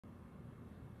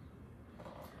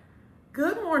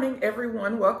Good morning,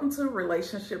 everyone. Welcome to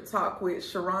Relationship Talk with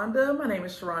Sharonda. My name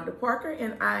is Sharonda Parker,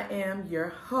 and I am your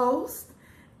host.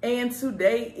 And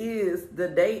today is the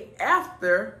day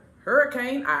after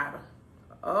Hurricane Ida.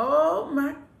 Oh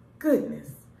my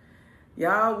goodness.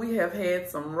 Y'all, we have had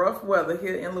some rough weather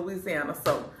here in Louisiana.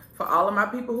 So for all of my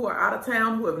people who are out of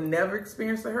town who have never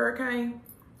experienced a hurricane,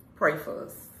 pray for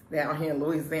us down here in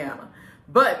Louisiana.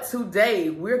 But today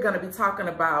we're going to be talking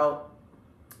about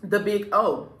the big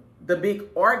O. The big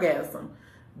orgasm,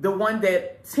 the one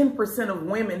that 10% of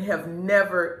women have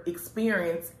never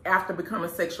experienced after becoming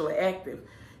sexually active.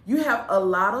 You have a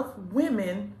lot of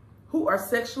women who are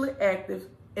sexually active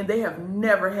and they have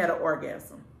never had an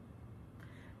orgasm.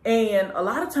 And a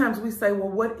lot of times we say, well,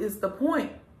 what is the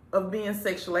point of being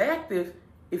sexually active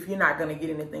if you're not going to get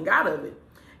anything out of it?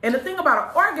 And the thing about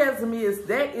an orgasm is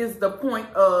that is the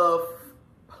point of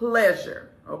pleasure.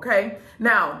 Okay.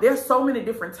 Now, there's so many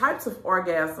different types of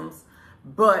orgasms,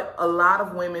 but a lot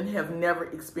of women have never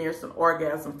experienced an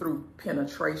orgasm through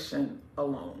penetration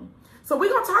alone. So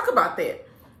we're going to talk about that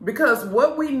because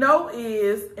what we know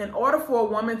is in order for a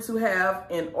woman to have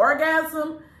an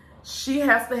orgasm, she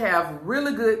has to have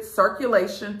really good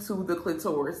circulation to the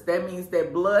clitoris. That means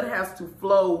that blood has to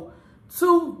flow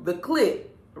to the clit,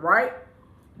 right?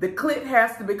 The clit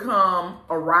has to become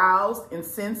aroused and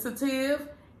sensitive.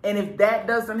 And if that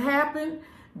doesn't happen,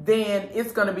 then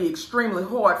it's going to be extremely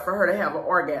hard for her to have an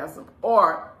orgasm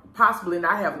or possibly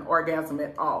not have an orgasm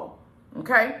at all.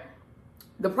 Okay?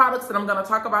 The products that I'm going to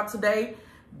talk about today,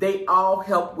 they all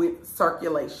help with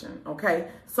circulation. Okay?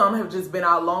 Some have just been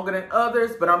out longer than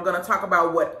others, but I'm going to talk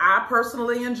about what I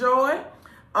personally enjoy.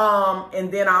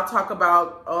 And then I'll talk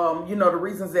about, the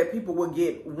reasons that people will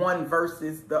get one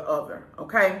versus the other.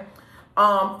 Okay?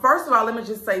 First of all, let me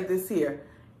just say this here.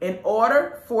 In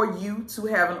order for you to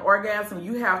have an orgasm,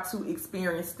 you have to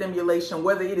experience stimulation,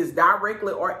 whether it is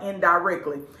directly or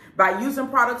indirectly. By using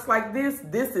products like this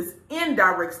is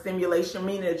indirect stimulation,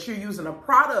 meaning that you're using a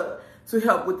product to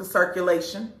help with the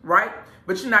circulation, right?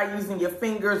 But you're not using your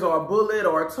fingers or a bullet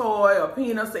or a toy or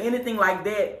peanuts or anything like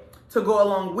that to go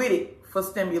along with it for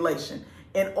stimulation.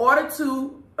 In order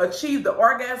to achieve the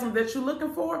orgasm that you're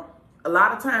looking for, a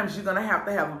lot of times you're going to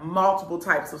have multiple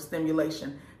types of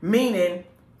stimulation, meaning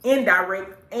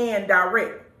indirect and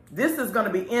direct. This is going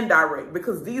to be indirect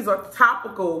because these are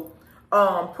topical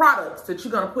products that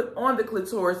you're going to put on the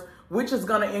clitoris, which is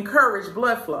going to encourage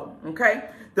blood flow. Okay.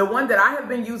 The one that I have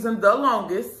been using the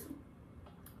longest,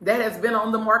 that has been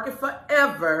on the market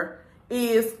forever,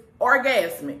 is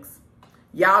Orgasmix.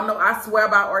 Y'all know I swear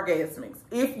by Orgasmix.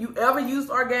 If you ever used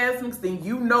Orgasmix, then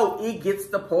you know it gets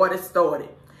the party started.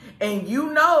 And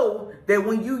you know that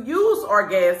when you use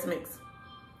Orgasmix,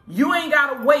 you ain't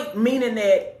got to wait, meaning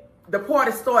that the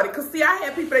party started. Because, see, I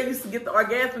had people that used to get the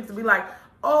Orgasmix to be like,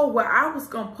 oh, well, I was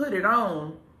going to put it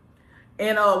on.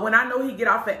 And when I know he get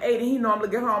off at 8 and he normally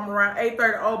get home around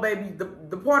 8:30, oh, baby,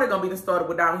 the party going to be started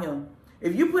without him.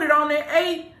 If you put it on at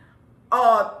 8,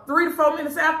 3 to 4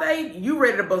 minutes after 8, you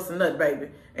ready to bust a nut, baby.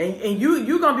 And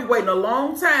you're going to be waiting a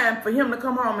long time for him to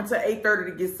come home until 8:30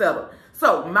 to get settled.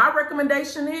 So my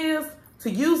recommendation is to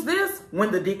use this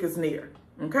when the dick is near.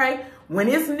 Okay, when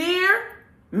it's near,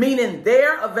 meaning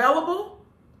they're available,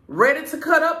 ready to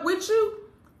cut up with you,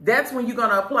 that's when you're going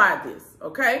to apply this.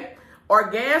 Okay,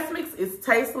 Orgasmix is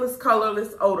tasteless,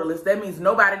 colorless, odorless. That means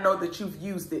nobody knows that you've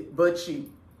used it but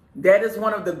you. That is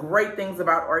one of the great things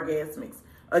about Orgasmix.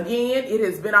 Again, it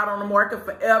has been out on the market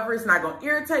forever. It's not going to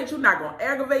irritate you, not going to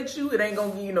aggravate you. It ain't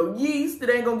going to give you no yeast. It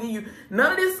ain't going to give you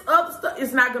none of this other stuff.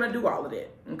 It's not going to do all of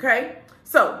that. Okay,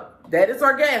 so that is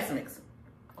Orgasmix.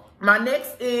 My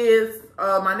next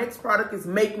product is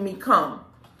Make Me Cum.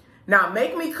 Now,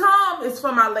 Make Me Cum is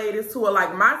for my ladies who are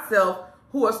like myself,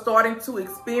 who are starting to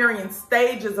experience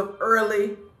stages of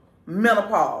early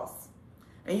menopause.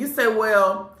 And you say,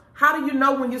 well, how do you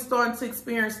know when you're starting to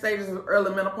experience stages of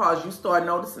early menopause? You start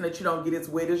noticing that you don't get as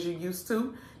wet as you used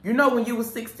to. You know, when you were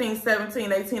 16,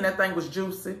 17, 18, that thing was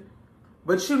juicy.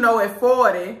 But you know, at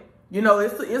 40, you know,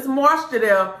 it's moisture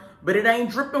there. But it ain't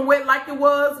dripping wet like it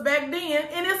was back then.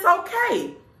 And it's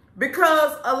okay.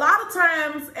 Because a lot of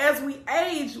times as we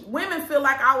age, women feel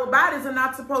like our bodies are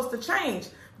not supposed to change.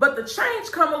 But the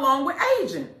change come along with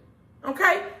aging.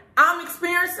 Okay? I'm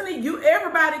experiencing it.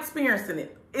 Everybody experiencing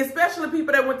it. Especially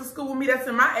people that went to school with me that's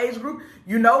in my age group.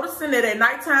 You noticing that at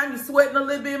nighttime you're sweating a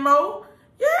little bit more.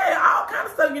 Yeah, all kind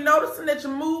of stuff. You're noticing that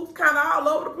your moves kind of all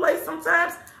over the place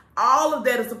sometimes. All of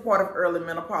that is a part of early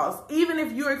menopause. Even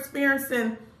if you're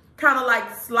experiencing kind of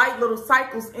like slight little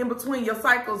cycles in between your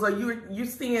cycles, or you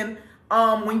seeing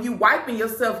when you wiping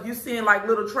yourself, you seeing like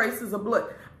little traces of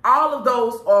blood. All of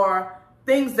those are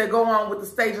things that go on with the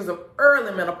stages of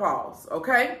early menopause,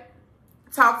 okay?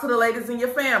 Talk to the ladies in your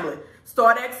family.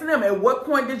 Start asking them, at what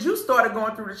point did you start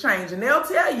going through the change? And they'll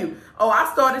tell you, oh,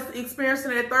 I started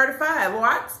experiencing it at 35, or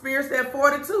I experienced it at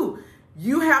 42.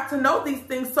 You have to know these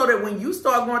things so that when you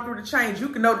start going through the change, you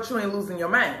can know that you ain't losing your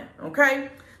mind, okay?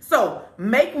 So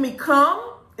Make Me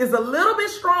Cum is a little bit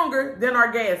stronger than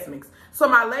Orgasmix. So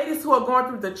my ladies who are going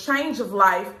through the change of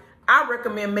life, I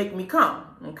recommend Make Me Cum,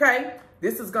 okay?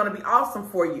 This is going to be awesome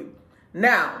for you.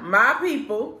 Now, my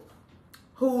people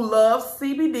who love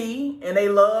CBD and they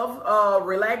love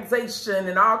relaxation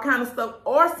and all kind of stuff,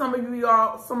 or some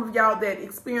of y'all that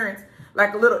experience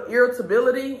like a little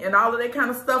irritability and all of that kind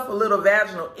of stuff, a little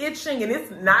vaginal itching, and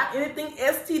it's not anything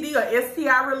STD or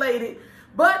STI related,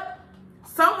 but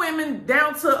some women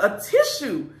down to a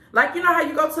tissue. Like, you know how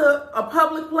you go to a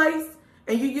public place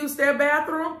and you use their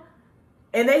bathroom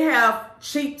and they have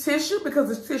cheap tissue because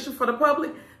it's tissue for the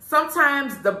public?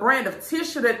 Sometimes the brand of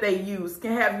tissue that they use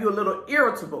can have you a little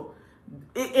irritable.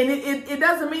 It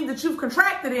doesn't mean that you've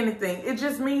contracted anything. It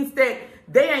just means that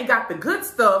they ain't got the good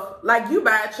stuff like you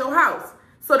buy at your house.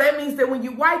 So that means that when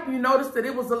you wipe, you notice that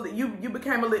it was you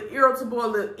became a little irritable, a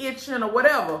little itching or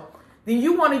whatever. Then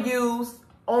you want to use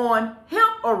On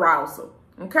Hemp Arousal,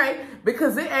 okay?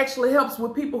 Because it actually helps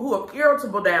with people who are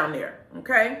irritable down there,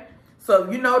 okay?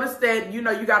 So you notice that, you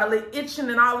know, you got a little itching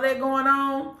and all of that going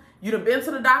on. You done been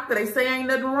to the doctor, they say ain't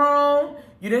nothing wrong.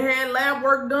 You done had lab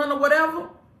work done or whatever.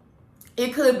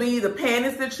 It could be the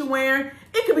panties that you're wearing.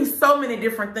 It could be so many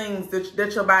different things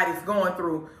that your body's going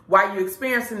through while you're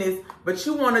experiencing this, but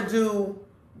you want to do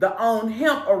the On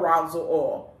Hemp Arousal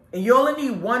Oil. And you only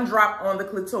need 1 drop on the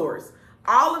clitoris.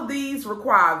 All of these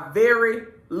require very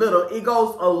little. It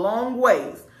goes a long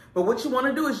ways. But what you want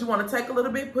to do is you want to take a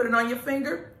little bit, put it on your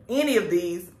finger, any of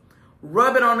these,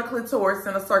 rub it on the clitoris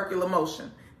in a circular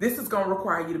motion. This is going to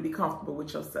require you to be comfortable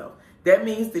with yourself. That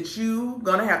means that you're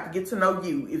going to have to get to know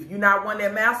you. If you're not one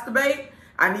that masturbate,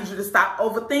 I need you to stop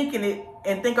overthinking it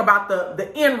and think about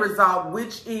the end result,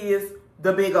 which is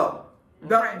the big O.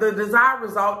 The desired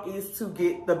result is to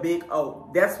get the big O.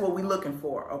 That's what we're looking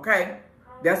for, okay?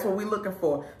 That's what we're looking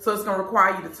for. So it's going to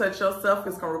require you to touch yourself.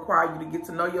 It's going to require you to get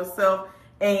to know yourself.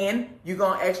 And you're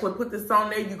going to actually put this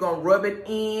on there. You're going to rub it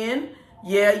in.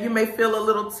 Yeah, you may feel a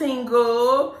little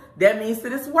tingle. That means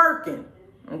that it's working,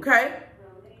 okay?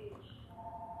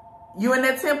 You in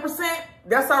that 10%?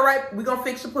 That's all right. We're going to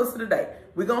fix your pussy today.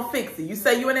 We're going to fix it. You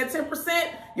say you in that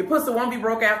 10%, your pussy won't be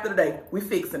broke after the day. We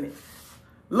fixing it.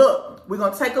 Look, we're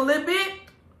going to take a little bit,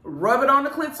 rub it on the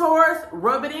clitoris,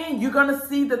 rub it in. You're going to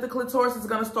see that the clitoris is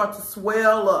going to start to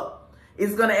swell up.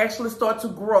 It's going to actually start to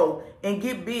grow and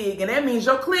get big. And that means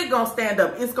your clit going to stand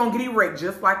up. It's going to get erect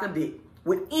just like a dick.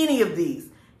 With any of these,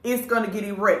 it's going to get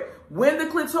erect. When the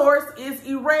clitoris is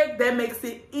erect, that makes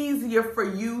it easier for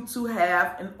you to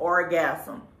have an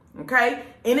orgasm, okay?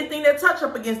 Anything that touch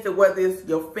up against it, whether it's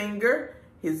your finger,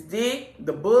 his dick,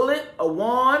 the bullet, a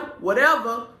wand,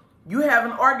 whatever, you have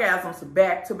an orgasm. So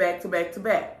back to back to back to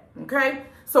back, okay?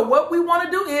 So what we want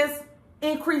to do is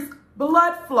increase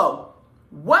blood flow.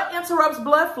 What interrupts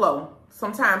blood flow?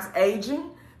 Sometimes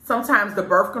aging, sometimes the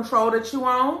birth control that you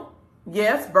on.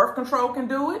 Yes, birth control can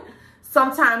do it.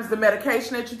 Sometimes the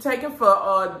medication that you're taking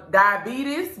for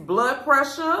diabetes, blood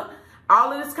pressure,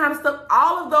 all of this kind of stuff,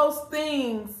 all of those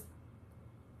things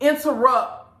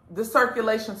interrupt the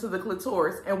circulation to the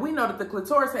clitoris. And we know that the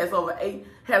clitoris has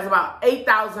about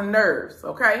 8,000 nerves,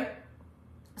 okay?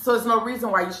 So there's no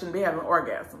reason why you shouldn't be having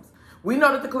orgasms. We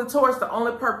know that the clitoris, the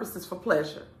only purpose is for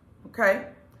pleasure, okay?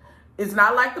 It's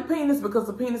not like the penis, because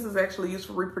the penis is actually used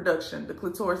for reproduction. The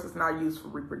clitoris is not used for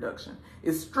reproduction.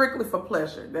 It's strictly for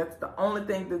pleasure. That's the only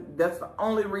thing, that's the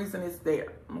only reason it's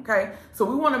there, okay? So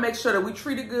we want to make sure that we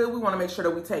treat it good. We want to make sure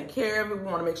that we take care of it. We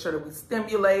want to make sure that we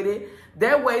stimulate it.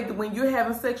 That way, when you're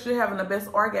having sex, you're having the best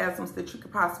orgasms that you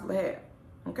could possibly have,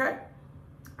 okay?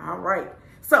 All right.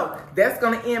 So that's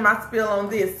going to end my spiel on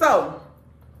this. So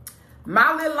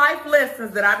my little life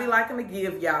lessons that I be liking to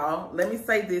give y'all. Let me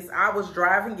say this. I was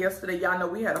driving yesterday. Y'all know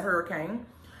we had a hurricane.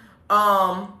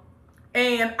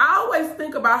 And I always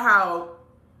think about how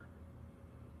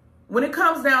when it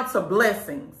comes down to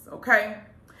blessings, okay?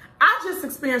 I just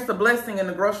experienced a blessing in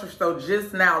the grocery store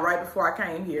just now, right before I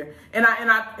came here. And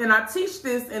I teach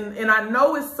this, and I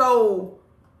know it's so,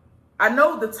 I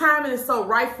know the timing is so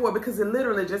right for it, because it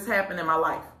literally just happened in my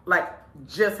life. Like,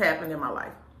 just happened in my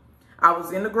life. I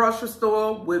was in the grocery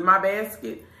store with my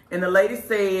basket, and the lady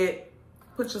said,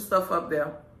 "Put your stuff up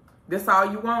there. This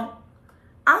all you want?"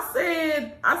 I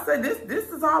said, this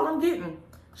is all I'm getting.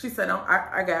 She said, "Oh,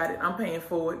 I got it. I'm paying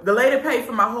for it." The lady paid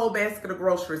for my whole basket of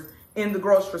groceries in the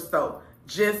grocery store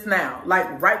just now,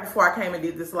 like right before I came and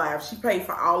did this live. She paid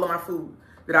for all of my food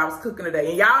that I was cooking today.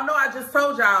 And y'all know I just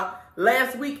told y'all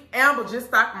last week, Amber just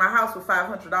stocked my house with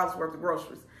 $500 worth of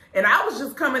groceries. And I was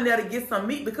just coming there to get some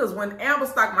meat because when Amber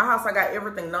stocked my house, I got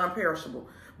everything non-perishable.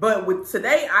 But with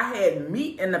today, I had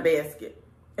meat in the basket.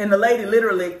 And the lady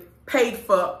literally paid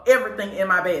for everything in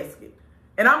my basket.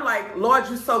 And I'm like, Lord,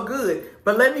 you're so good.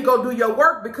 But let me go do your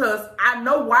work because I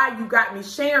know why you got me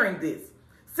sharing this.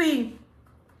 See,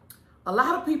 a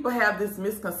lot of people have this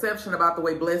misconception about the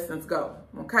way blessings go,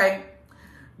 okay?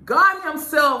 God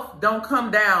himself don't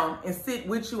come down and sit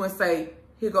with you and say,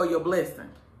 here go your blessing.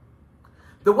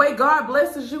 The way God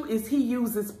blesses you is he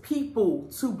uses people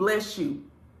to bless you.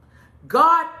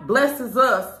 God blesses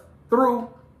us through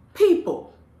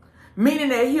people, meaning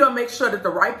that he'll make sure that the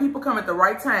right people come at the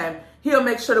right time. He'll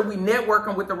make sure that we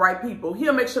networking with the right people.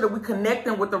 He'll make sure that we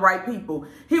connecting with the right people.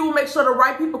 He will make sure the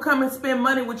right people come and spend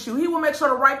money with you. He will make sure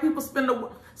the right people spread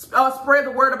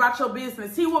the word about your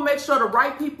business. He will make sure the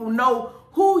right people know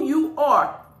who you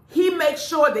are. He makes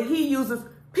sure that he uses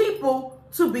people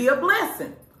to be a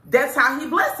blessing. That's how he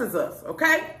blesses us,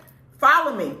 okay?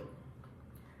 Follow me.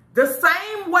 The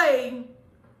same way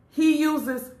he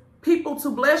uses people to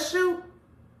bless you,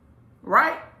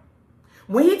 right?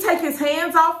 When he take his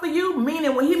hands off of you,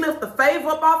 meaning when he lifts the favor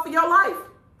up off of your life,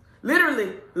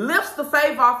 literally lifts the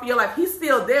favor off of your life. He's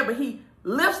still there, but he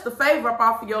lifts the favor up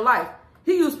off of your life.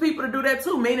 He used people to do that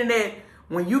too, meaning that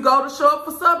when you go to show up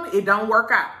for something, it don't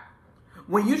work out.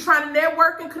 When you trying to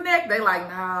network and connect, they like,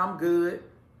 nah, I'm good.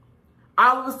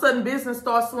 All of a sudden, business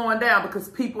starts slowing down because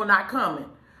people are not coming.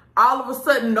 All of a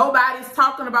sudden, nobody's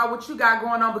talking about what you got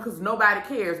going on because nobody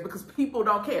cares, because people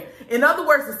don't care. In other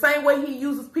words, the same way he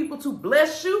uses people to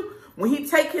bless you, when he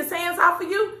take his hands off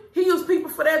of you, he uses people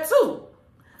for that too.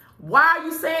 Why are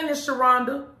you saying this,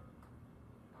 Sharonda?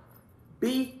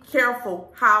 Be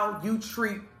careful how you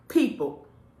treat people.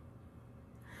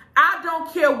 I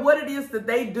don't care what it is that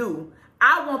they do.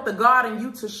 I want the God in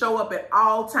you to show up at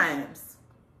all times.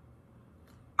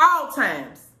 All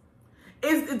times.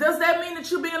 Does that mean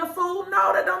that you're being a fool?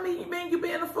 No, that don't mean you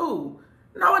being a fool.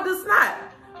 No, it does not.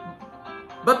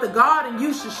 But the God in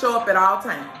you should show up at all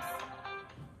times.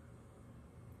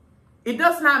 It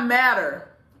does not matter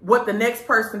what the next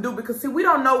person do, because see, we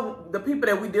don't know the people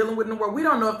that we're dealing with in the world. We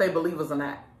don't know if they believers or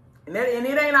not. And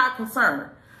it ain't our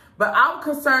concern. But our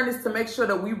concern is to make sure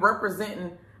that we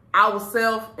representing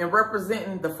ourselves and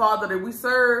representing the Father that we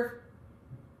serve.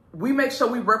 We make sure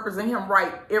we represent him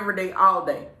right every day, all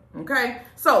day. Okay?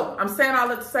 So I'm saying all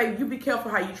that to say, you be careful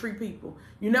how you treat people.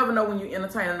 You never know when you're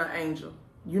entertaining an angel.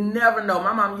 You never know.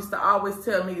 My mom used to always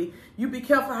tell me, you be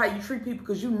careful how you treat people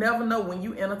because you never know when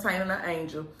you entertaining an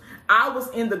angel. I was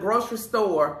in the grocery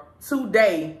store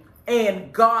today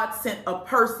and God sent a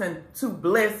person to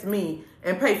bless me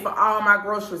and pay for all my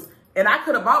groceries. And I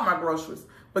could have bought my groceries.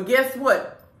 But guess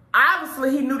what?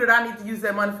 Obviously, he knew that I need to use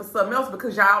that money for something else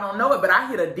because y'all don't know it, but I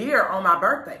hit a deer on my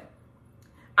birthday.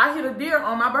 I hit a deer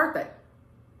on my birthday,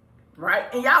 right?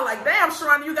 And y'all like, damn,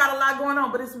 Sharonda, you got a lot going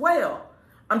on, but it's well.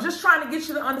 I'm just trying to get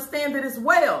you to understand that it's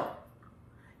well.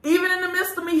 Even in the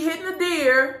midst of me hitting a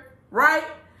deer, right?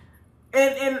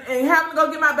 And having to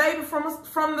go get my baby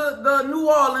from the New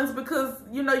Orleans because,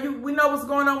 you know, we know what's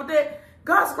going on with that.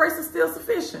 God's grace is still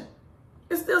sufficient.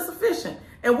 It's still sufficient.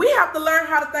 And we have to learn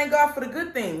how to thank God for the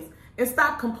good things and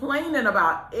stop complaining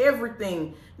about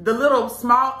everything, the little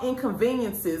small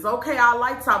inconveniences. Okay, our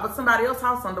lights out, but somebody else's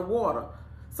house underwater.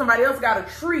 Somebody else got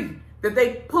a tree that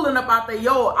they pulling up out their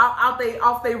yard,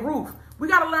 off their roof. We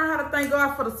got to learn how to thank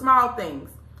God for the small things.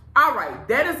 All right,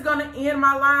 that is going to end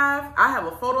my live. I have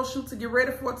a photo shoot to get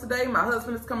ready for today. My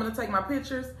husband is coming to take my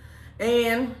pictures.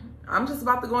 And I'm just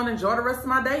about to go and enjoy the rest of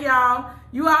my day, y'all.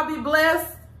 You all be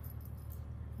blessed.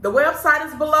 The website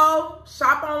is below.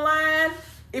 Shop online.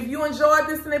 If you enjoyed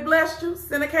this and it blessed you,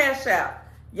 send a cash out.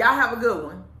 Y'all have a good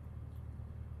one.